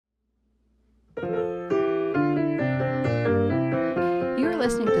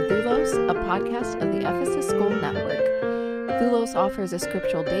listening to Doulos, a podcast of the Ephesus School Network. Doulos offers a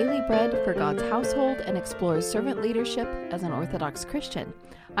scriptural daily bread for God's household and explores servant leadership as an Orthodox Christian.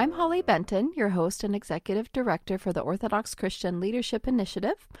 I'm Holly Benton, your host and executive director for the Orthodox Christian Leadership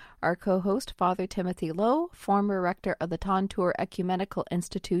Initiative. Our co-host, Father Timothy Lowe, former rector of the Tantur Ecumenical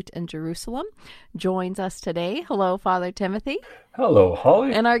Institute in Jerusalem, joins us today. Hello, Father Timothy. Hello,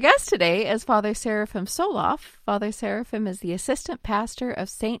 Holly. And our guest today is Father Seraphim Soloff. Father Seraphim is the assistant pastor of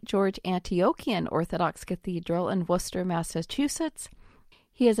St. George Antiochian Orthodox Cathedral in Worcester, Massachusetts.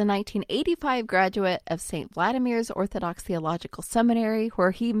 He is a 1985 graduate of St. Vladimir's Orthodox Theological Seminary, where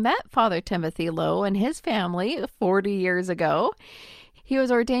he met Father Timothy Lowe and his family 40 years ago. He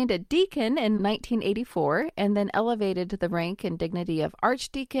was ordained a deacon in 1984 and then elevated to the rank and dignity of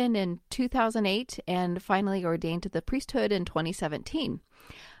archdeacon in 2008 and finally ordained to the priesthood in 2017.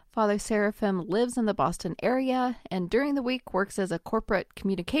 Father Seraphim lives in the Boston area and during the week works as a corporate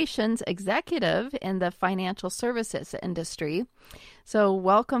communications executive in the financial services industry. So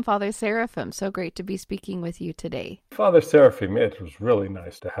welcome, Father Seraphim. So great to be speaking with you today. Father Seraphim, it was really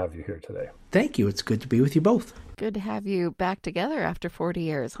nice to have you here today. Thank you. It's good to be with you both. Good to have you back together after 40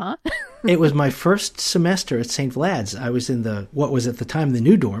 years, huh? It was my first semester at St. Vlad's. I was in what was at the time the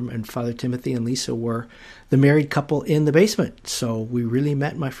new dorm, and Father Timothy and Lisa were the married couple in the basement. So we really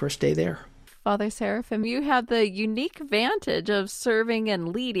met my first day there. Father Seraphim, you have the unique vantage of serving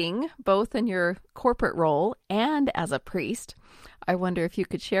and leading, both in your corporate role and as a priest. I wonder if you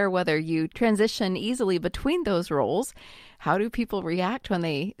could share whether you transition easily between those roles. How do people react when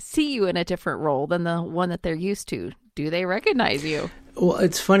they see you in a different role than the one that they're used to? Do they recognize you? Well,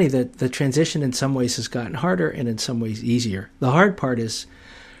 it's funny that the transition in some ways has gotten harder and in some ways easier. The hard part is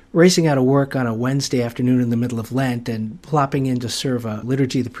racing out of work on a Wednesday afternoon in the middle of Lent and plopping in to serve a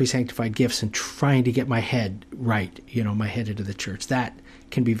liturgy of the pre-sanctified gifts and trying to get my head right, my head into the church. That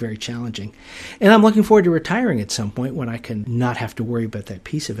can be very challenging. And I'm looking forward to retiring at some point when I can not have to worry about that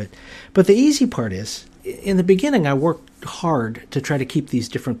piece of it. But the easy part is, in the beginning, I worked hard to try to keep these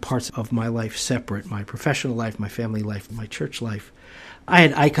different parts of my life separate, my professional life, my family life, my church life. I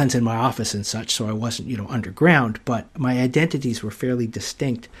had icons in my office and such, so I wasn't, underground, but my identities were fairly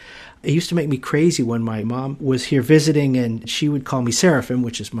distinct. It used to make me crazy when my mom was here visiting and she would call me Seraphim,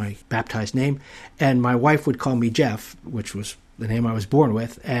 which is my baptized name, and my wife would call me Jeff, which was the name I was born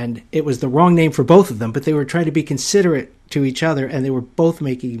with, and it was the wrong name for both of them, but they were trying to be considerate to each other, and they were both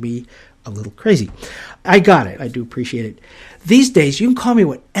making me a little crazy. I got it. I do appreciate it. These days, you can call me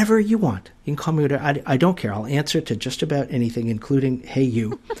whatever you want. You can call me whatever. I don't care. I'll answer to just about anything, including, hey,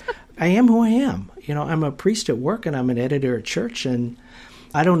 you. I am who I am. I'm a priest at work, and I'm an editor at church, and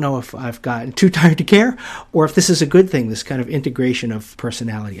I don't know if I've gotten too tired to care, or if this is a good thing, this kind of integration of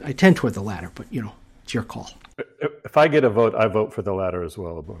personality. I tend toward the latter, but, it's your call. If I get a vote, I vote for the latter as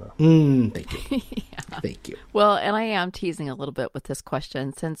well, Abuna. Thank you. Yeah. Thank you. Well, and I am teasing a little bit with this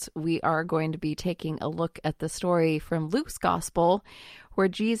question since we are going to be taking a look at the story from Luke's Gospel where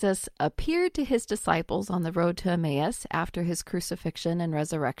Jesus appeared to his disciples on the road to Emmaus after his crucifixion and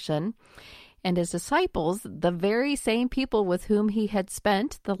resurrection. And his disciples, the very same people with whom he had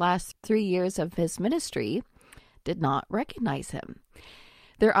spent the last 3 years of his ministry, did not recognize him.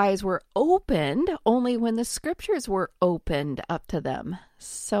 Their eyes were opened only when the scriptures were opened up to them.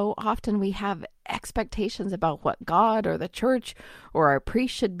 So often we have expectations about what God or the church or our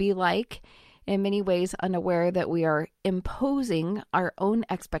priest should be like, in many ways unaware that we are imposing our own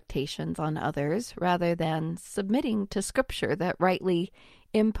expectations on others rather than submitting to scripture that rightly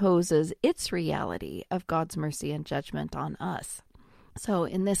imposes its reality of God's mercy and judgment on us. So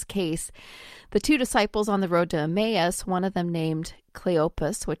in this case, the two disciples on the road to Emmaus, one of them named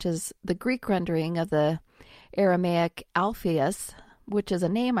Cleopas, which is the Greek rendering of the Aramaic Alphaeus, which is a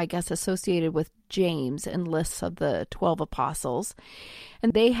name, I guess, associated with James in lists of the 12 apostles.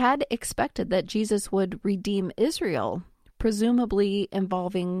 And they had expected that Jesus would redeem Israel, presumably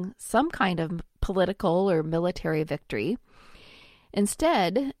involving some kind of political or military victory.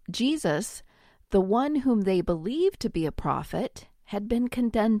 Instead, Jesus, the one whom they believed to be a prophet, had been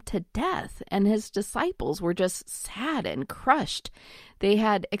condemned to death, and his disciples were just sad and crushed. They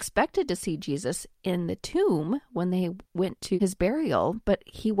had expected to see Jesus in the tomb when they went to his burial, but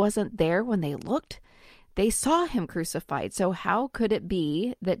he wasn't there when they looked. They saw him crucified, so how could it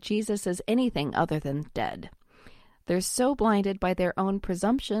be that Jesus is anything other than dead? They're so blinded by their own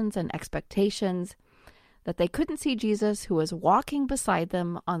presumptions and expectations that they couldn't see Jesus, who was walking beside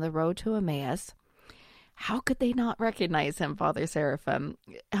them on the road to Emmaus. How could they not recognize him, Father Seraphim?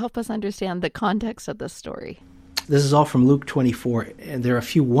 Help us understand the context of this story. This is all from Luke 24, and there are a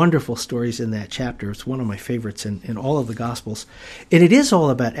few wonderful stories in that chapter. It's one of my favorites in all of the Gospels. And it is all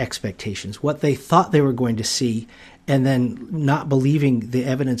about expectations, what they thought they were going to see, and then not believing the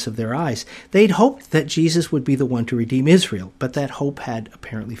evidence of their eyes. They'd hoped that Jesus would be the one to redeem Israel, but that hope had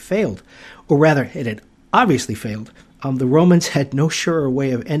apparently failed. Or rather, it had obviously failed. The Romans had no surer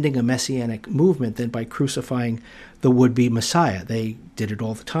way of ending a messianic movement than by crucifying the would-be Messiah. They did it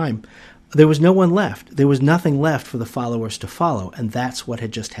all the time. There was no one left. There was nothing left for the followers to follow, and that's what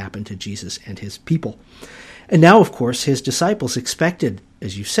had just happened to Jesus and his people. And now, of course, his disciples expected,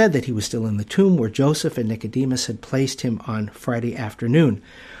 as you said, that he was still in the tomb where Joseph and Nicodemus had placed him on Friday afternoon,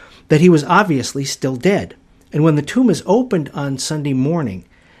 that he was obviously still dead. And when the tomb is opened on Sunday morning,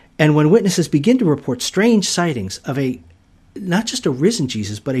 and when witnesses begin to report strange sightings of not just a risen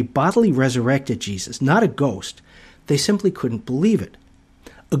Jesus, but a bodily resurrected Jesus, not a ghost, they simply couldn't believe it.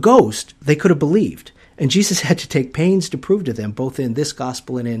 A ghost they could have believed, and Jesus had to take pains to prove to them, both in this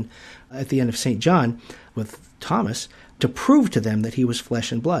gospel and at the end of St. John with Thomas, to prove to them that he was flesh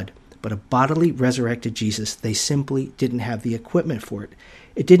and blood. But a bodily resurrected Jesus, they simply didn't have the equipment for it.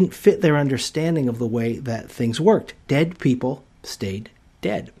 It didn't fit their understanding of the way that things worked. Dead people stayed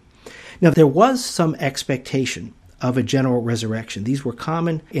dead. Now, there was some expectation of a general resurrection. These were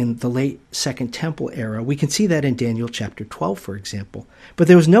common in the late Second Temple era. We can see that in Daniel chapter 12, for example. But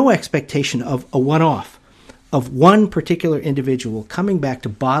there was no expectation of a one-off, of one particular individual coming back to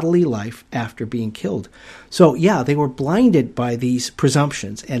bodily life after being killed. So, yeah, they were blinded by these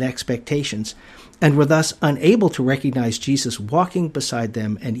presumptions and expectations, and were thus unable to recognize Jesus walking beside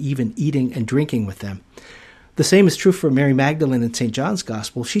them and even eating and drinking with them. The same is true for Mary Magdalene in St. John's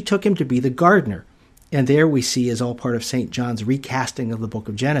Gospel. She took him to be the gardener. And there we see, as all part of St. John's recasting of the book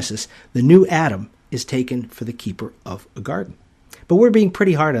of Genesis, the new Adam is taken for the keeper of a garden. But we're being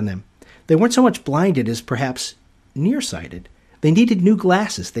pretty hard on them. They weren't so much blinded as perhaps nearsighted. They needed new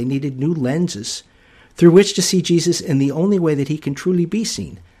glasses. They needed new lenses through which to see Jesus in the only way that he can truly be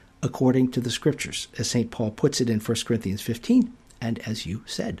seen, according to the Scriptures, as St. Paul puts it in 1 Corinthians 15, and as you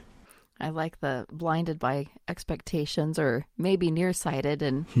said. I like the blinded by expectations, or maybe nearsighted,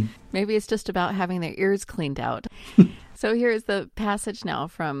 and maybe it's just about having their ears cleaned out. So here's the passage now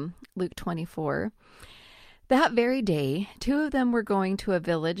from Luke 24. That very day, 2 of them were going to a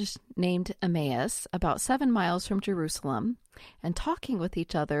village named Emmaus, about 7 miles from Jerusalem, and talking with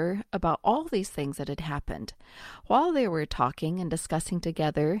each other about all these things that had happened. While they were talking and discussing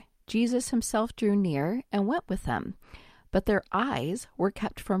together, Jesus himself drew near and went with them. But their eyes were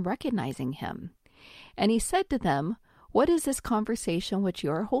kept from recognizing him. And he said to them, "What is this conversation which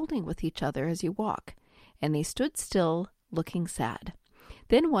you are holding with each other as you walk?" And they stood still, looking sad.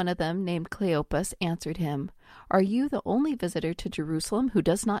 Then one of them, named Cleopas, answered him, "Are you the only visitor to Jerusalem who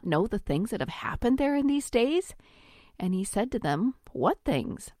does not know the things that have happened there in these days?" And he said to them, "What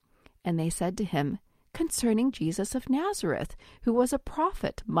things?" And they said to him, "Concerning Jesus of Nazareth, who was a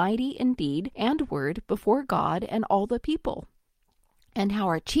prophet, mighty in deed and word before God and all the people, and how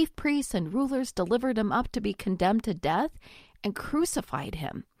our chief priests and rulers delivered him up to be condemned to death and crucified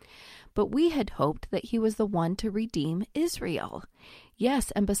him. But we had hoped that he was the one to redeem Israel.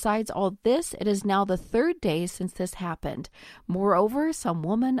 Yes, and besides all this, it is now the 3rd day since this happened. Moreover, some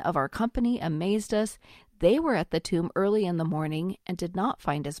women of our company amazed us. They were at the tomb early in the morning and did not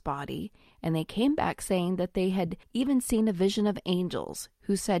find his body. And they came back saying that they had even seen a vision of angels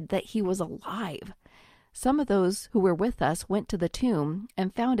who said that he was alive. Some of those who were with us went to the tomb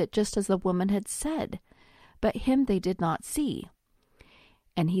and found it just as the woman had said, but him they did not see."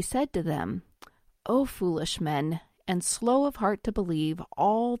 And he said to them, "O foolish men, and slow of heart to believe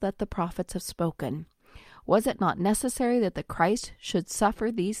all that the prophets have spoken. Was it not necessary that the Christ should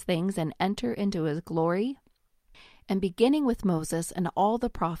suffer these things and enter into his glory?" And beginning with Moses and all the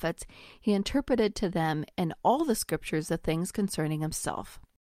prophets, he interpreted to them in all the Scriptures the things concerning himself.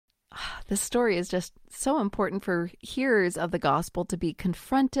 This story is just so important for hearers of the gospel to be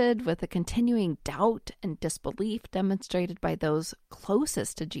confronted with the continuing doubt and disbelief demonstrated by those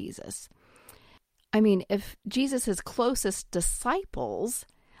closest to Jesus. I mean, if Jesus' closest disciples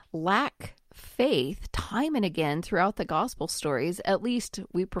lack faith time and again throughout the gospel stories, at least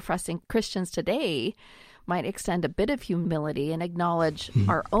we professing Christians today might extend a bit of humility and acknowledge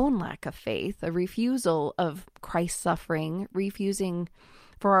our own lack of faith, a refusal of Christ's suffering, refusing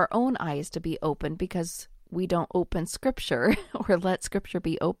for our own eyes to be opened because we don't open Scripture or let Scripture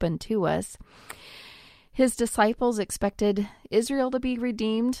be open to us. His disciples expected Israel to be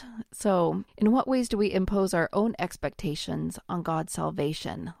redeemed. So in what ways do we impose our own expectations on God's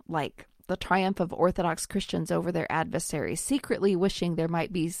salvation, like the triumph of Orthodox Christians over their adversaries, secretly wishing there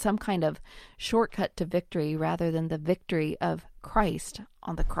might be some kind of shortcut to victory rather than the victory of Christ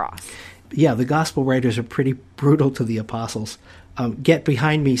on the cross. Yeah, the gospel writers are pretty brutal to the apostles. Get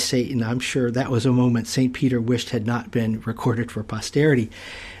behind me, Satan. I'm sure that was a moment St. Peter wished had not been recorded for posterity.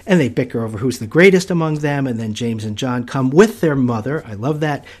 And they bicker over who's the greatest among them, and then James and John come with their mother, I love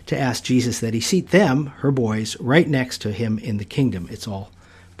that, to ask Jesus that he seat them, her boys, right next to him in the kingdom. It's all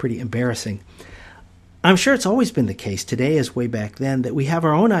pretty embarrassing. I'm sure it's always been the case, today as way back then, that we have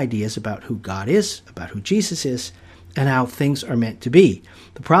our own ideas about who God is, about who Jesus is, and how things are meant to be.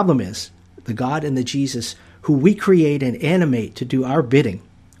 The problem is, the God and the Jesus who we create and animate to do our bidding,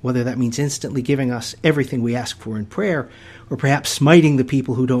 whether that means instantly giving us everything we ask for in prayer, or perhaps smiting the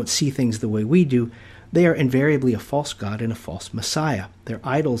people who don't see things the way we do, they are invariably a false God and a false Messiah. They're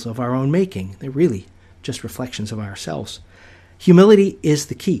idols of our own making. They're really just reflections of ourselves. Humility is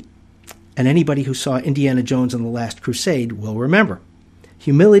the key, and anybody who saw Indiana Jones and the Last Crusade will remember.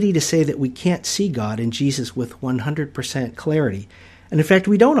 Humility to say that we can't see God and Jesus with 100% clarity, and in fact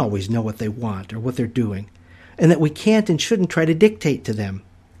we don't always know what they want or what they're doing, and that we can't and shouldn't try to dictate to them.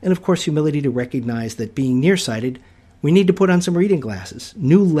 And of course, humility to recognize that being nearsighted, we need to put on some reading glasses,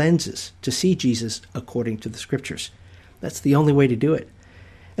 new lenses to see Jesus according to the Scriptures. That's the only way to do it.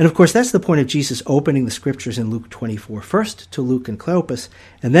 And of course, that's the point of Jesus opening the Scriptures in Luke 24, first to Luke and Cleopas,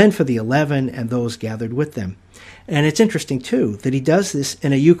 and then for the 11 and those gathered with them. And it's interesting, too, that he does this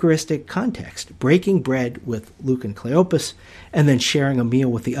in a Eucharistic context, breaking bread with Luke and Cleopas, and then sharing a meal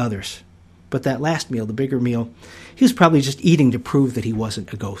with the others. But that last meal, the bigger meal, he was probably just eating to prove that he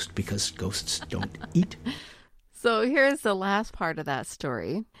wasn't a ghost, because ghosts don't eat. So here's the last part of that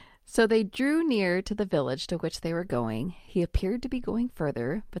story. So they drew near to the village to which they were going. He appeared to be going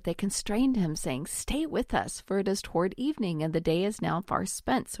further, but they constrained him, saying, "Stay with us, for it is toward evening, and the day is now far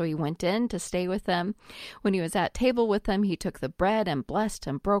spent." So he went in to stay with them. When he was at table with them, he took the bread and blessed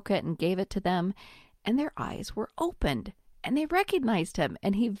and broke it and gave it to them. And their eyes were opened, and they recognized him,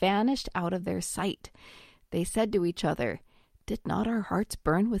 and he vanished out of their sight. They said to each other, "Did not our hearts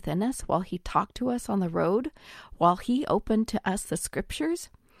burn within us while he talked to us on the road, while he opened to us the Scriptures?"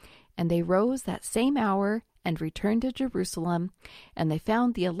 And they rose that same hour and returned to Jerusalem, and they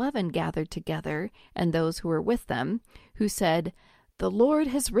found the 11 gathered together, and those who were with them, who said, "The Lord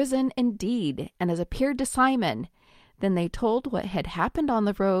has risen indeed, and has appeared to Simon." Then they told what had happened on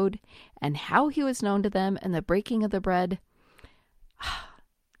the road, and how he was known to them, and the breaking of the bread.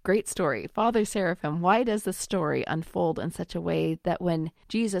 Great story. Father Seraphim, why does the story unfold in such a way that when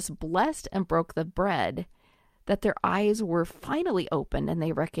Jesus blessed and broke the bread, that their eyes were finally opened and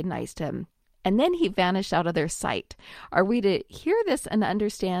they recognized him, and then he vanished out of their sight? Are we to hear this and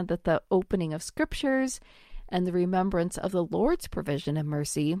understand that the opening of Scriptures and the remembrance of the Lord's provision and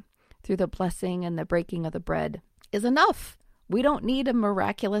mercy through the blessing and the breaking of the bread is enough? We don't need a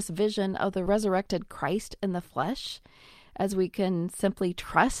miraculous vision of the resurrected Christ in the flesh, as we can simply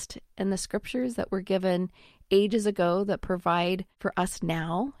trust in the Scriptures that were given ages ago that provide for us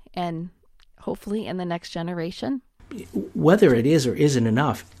now and hopefully in the next generation. Whether it is or isn't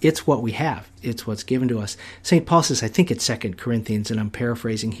enough, it's what we have. It's what's given to us. St. Paul says, I think it's 2 Corinthians, and I'm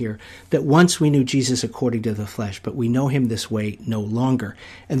paraphrasing here, that once we knew Jesus according to the flesh, but we know him this way no longer.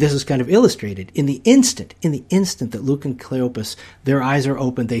 And this is kind of illustrated in the instant that Luke and Cleopas, their eyes are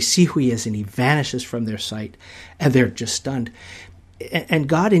opened, they see who he is, and he vanishes from their sight, and they're just stunned. And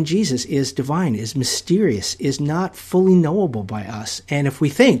God in Jesus is divine, is mysterious, is not fully knowable by us. And if we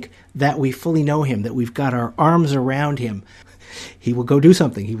think that we fully know him, that we've got our arms around him, he will go do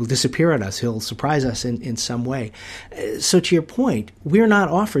something. He will disappear on us. He'll surprise us in some way. So to your point, we're not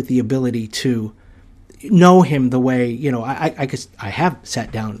offered the ability to know him the way, I have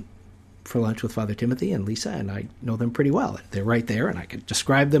sat down for lunch with Father Timothy and Lisa, and I know them pretty well. They're right there, and I can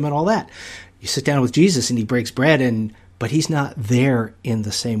describe them and all that. You sit down with Jesus, and he breaks bread, but he's not there in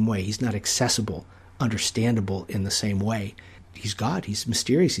the same way. He's not accessible, understandable in the same way. He's God. He's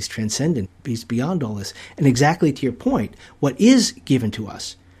mysterious. He's transcendent. He's beyond all this. And exactly to your point, what is given to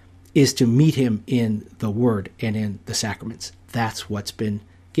us is to meet him in the Word and in the sacraments. That's what's been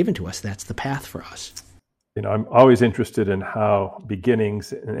given to us. That's the path for us. I'm always interested in how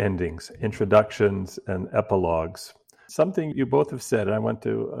beginnings and endings, introductions and epilogues, something you both have said, and I want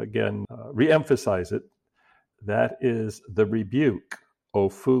to, again, reemphasize it. That is the rebuke, O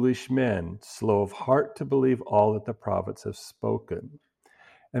foolish men, slow of heart to believe all that the prophets have spoken.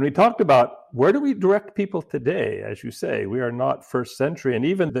 And we talked about, where do we direct people today? As you say, we are not first century, and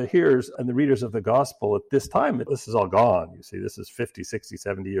even the hearers and the readers of the gospel at this time, this is all gone. You see, this is 50, 60,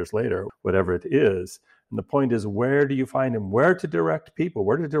 70 years later, whatever it is. And the point is, where do you find him? Where to direct people?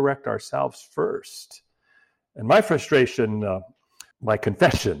 Where to direct ourselves first? And my frustration, my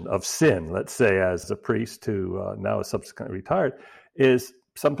confession of sin, let's say, as a priest who now is subsequently retired, is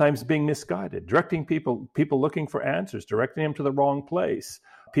sometimes being misguided, directing people looking for answers, directing them to the wrong place,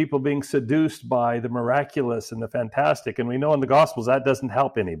 people being seduced by the miraculous and the fantastic. And we know in the Gospels that doesn't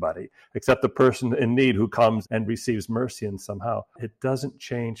help anybody except the person in need who comes and receives mercy, and somehow it doesn't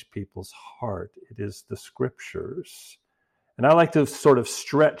change people's heart. It is the Scriptures. And I like to sort of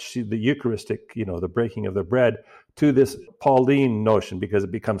stretch the Eucharistic, the breaking of the bread, to this Pauline notion, because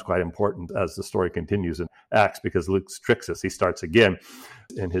it becomes quite important as the story continues in Acts, because Luke tricks us. He starts again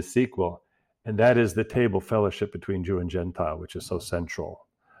in his sequel. And that is the table fellowship between Jew and Gentile, which is so central.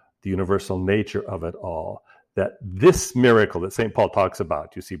 The universal nature of it all. That this miracle that St. Paul talks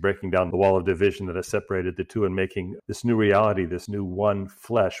about, you see, breaking down the wall of division that has separated the two and making this new reality, this new one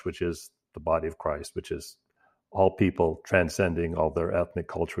flesh, which is the body of Christ, which is all people transcending all their ethnic,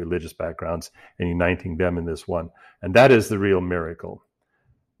 cultural, religious backgrounds and uniting them in this one. And that is the real miracle.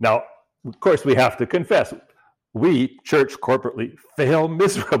 Now, of course, we have to confess, we, church corporately, fail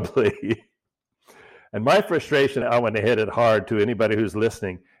miserably. And my frustration, I want to hit it hard to anybody who's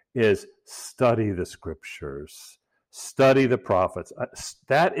listening, is study the Scriptures, study the prophets.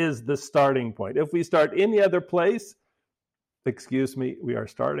 That is the starting point. If we start any other place, we are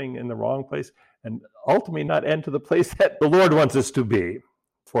starting in the wrong place, and ultimately not end to the place that the Lord wants us to be.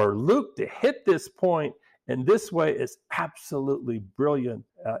 For Luke to hit this point in this way is absolutely brilliant,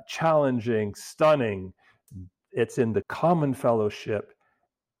 challenging, stunning. It's in the common fellowship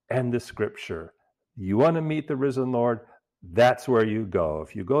and the Scripture. You want to meet the risen Lord? That's where you go.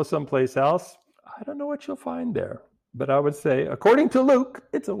 If you go someplace else, I don't know what you'll find there. But I would say, according to Luke,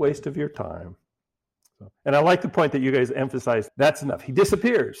 it's a waste of your time. And I like the point that you guys emphasize. That's enough. He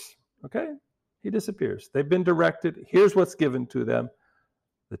disappears. Okay? He disappears. They've been directed. Here's what's given to them: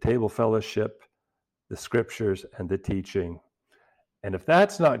 the table fellowship, the Scriptures, and the teaching. And if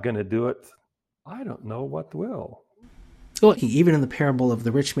that's not going to do it, I don't know what will. Well, even in the parable of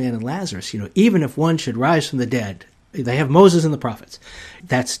the rich man and Lazarus, even if one should rise from the dead, they have Moses and the prophets.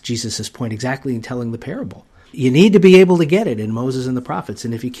 That's Jesus' point exactly in telling the parable. You need to be able to get it in Moses and the prophets.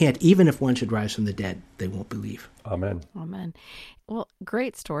 And if you can't, even if one should rise from the dead, they won't believe. Amen. Amen. Well,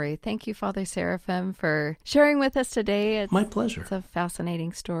 great story. Thank you, Father Seraphim, for sharing with us today. My pleasure. It's a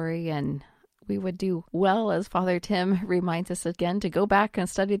fascinating story, and we would do well, as Father Tim reminds us again, to go back and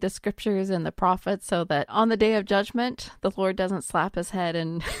study the Scriptures and the prophets, so that on the day of judgment, the Lord doesn't slap his head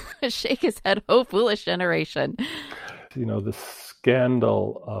and shake his head, "Oh, foolish generation." The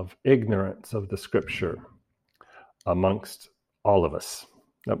scandal of ignorance of the Scripture amongst all of us.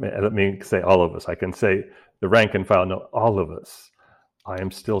 Let me say all of us. I can say the rank and file, no, all of us. I am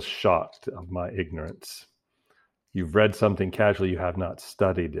still shocked of my ignorance. You've read something casually, you have not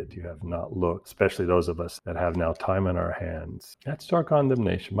studied it, you have not looked, especially those of us that have now time on our hands. That's our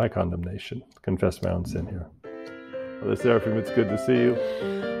condemnation, my condemnation. Confess my own sin here. Well, Seraphim, it's good to see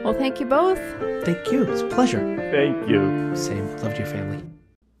you. Well, thank you both. Thank you. It's a pleasure. Thank you. Same. Loved your family.